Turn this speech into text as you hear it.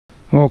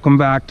Welcome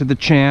back to the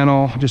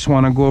channel. Just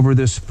want to go over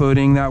this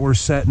footing that we're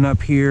setting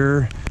up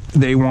here.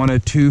 They want a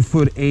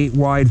 2'8"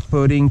 wide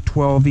footing,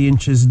 12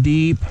 inches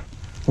deep,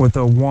 with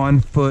a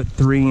 1 foot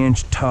 3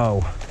 inch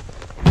toe.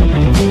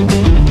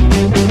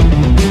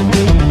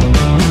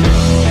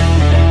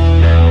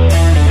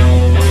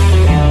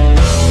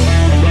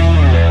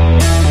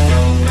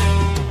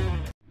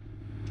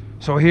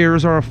 So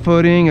here's our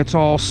footing. It's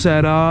all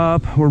set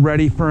up. We're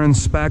ready for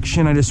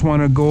inspection. I just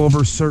want to go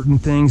over certain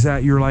things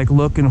that you're like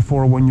looking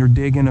for when you're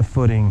digging a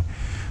footing.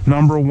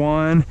 Number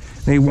one,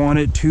 they want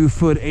it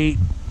 2'8"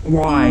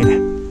 wide.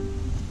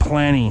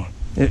 Plenty.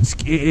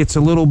 It's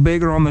a little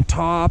bigger on the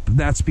top.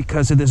 That's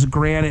because of this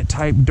granite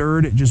type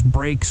dirt. It just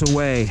breaks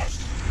away.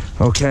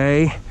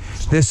 Okay?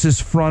 This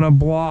is front of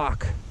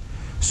block.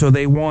 So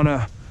they want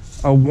a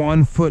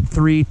 1 foot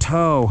 3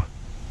 toe,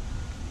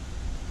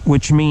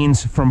 which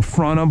means from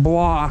front of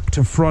block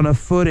to front of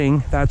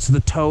footing, that's the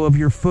toe of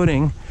your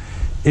footing,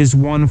 is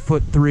 1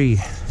 foot 3.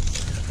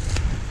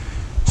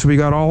 So we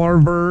got all our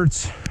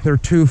verts. They're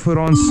 2 foot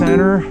on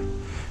center,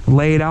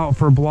 laid out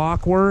for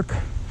block work,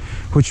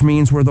 which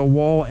means where the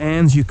wall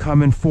ends, you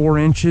come in 4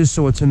 inches,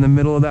 so it's in the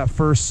middle of that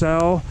first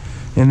cell,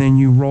 and then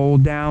you roll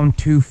down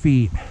 2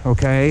 feet,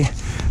 okay?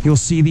 You'll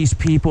see these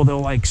people, they'll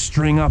like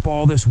string up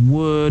all this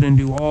wood and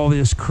do all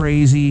this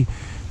crazy,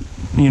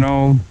 you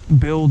know,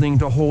 building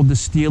to hold the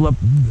steel up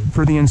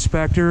for the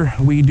inspector.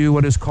 We do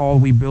what is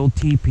called, we build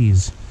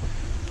teepees.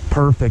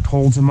 Perfect,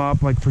 holds them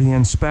up like for the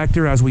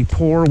inspector. As we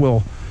pour,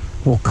 we'll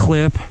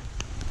clip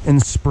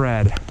and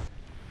spread.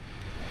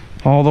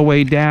 All the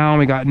way down,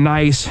 we got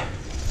nice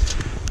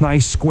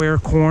square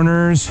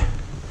corners.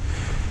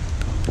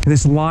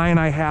 This line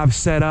I have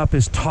set up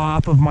is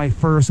top of my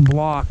first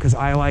block because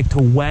I like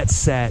to wet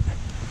set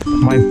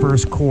my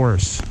first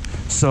course.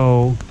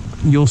 So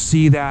you'll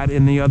see that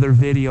in the other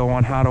video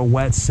on how to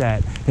wet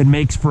set. It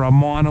makes for a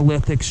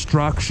monolithic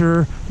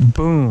structure.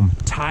 Boom,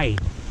 tight.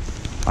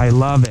 I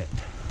love it.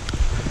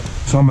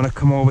 So I'm gonna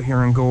come over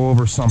here and go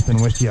over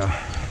something with you.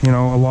 You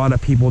know, a lot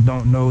of people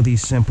don't know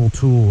these simple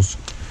tools,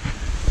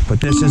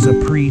 but this is a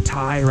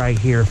pre-tie right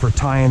here for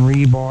tying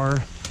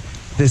rebar.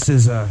 This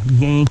is a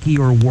Yankee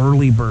or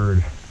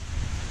whirlybird.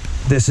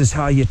 This is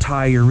how you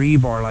tie your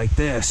rebar, like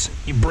this.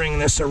 You bring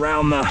this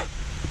around the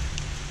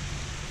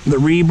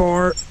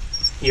rebar,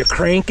 you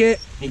crank it,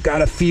 you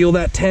gotta feel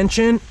that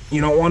tension.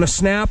 You don't wanna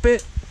snap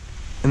it,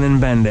 and then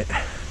bend it.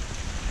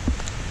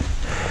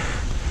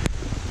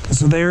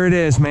 So there it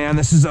is, man.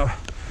 This is a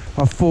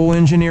full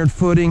engineered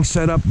footing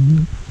set up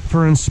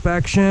for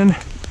inspection.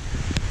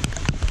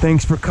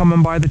 Thanks for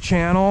coming by the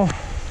channel.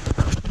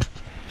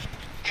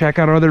 Check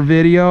out our other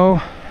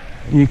video.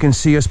 You can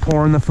see us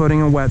pouring the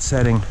footing and wet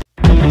setting.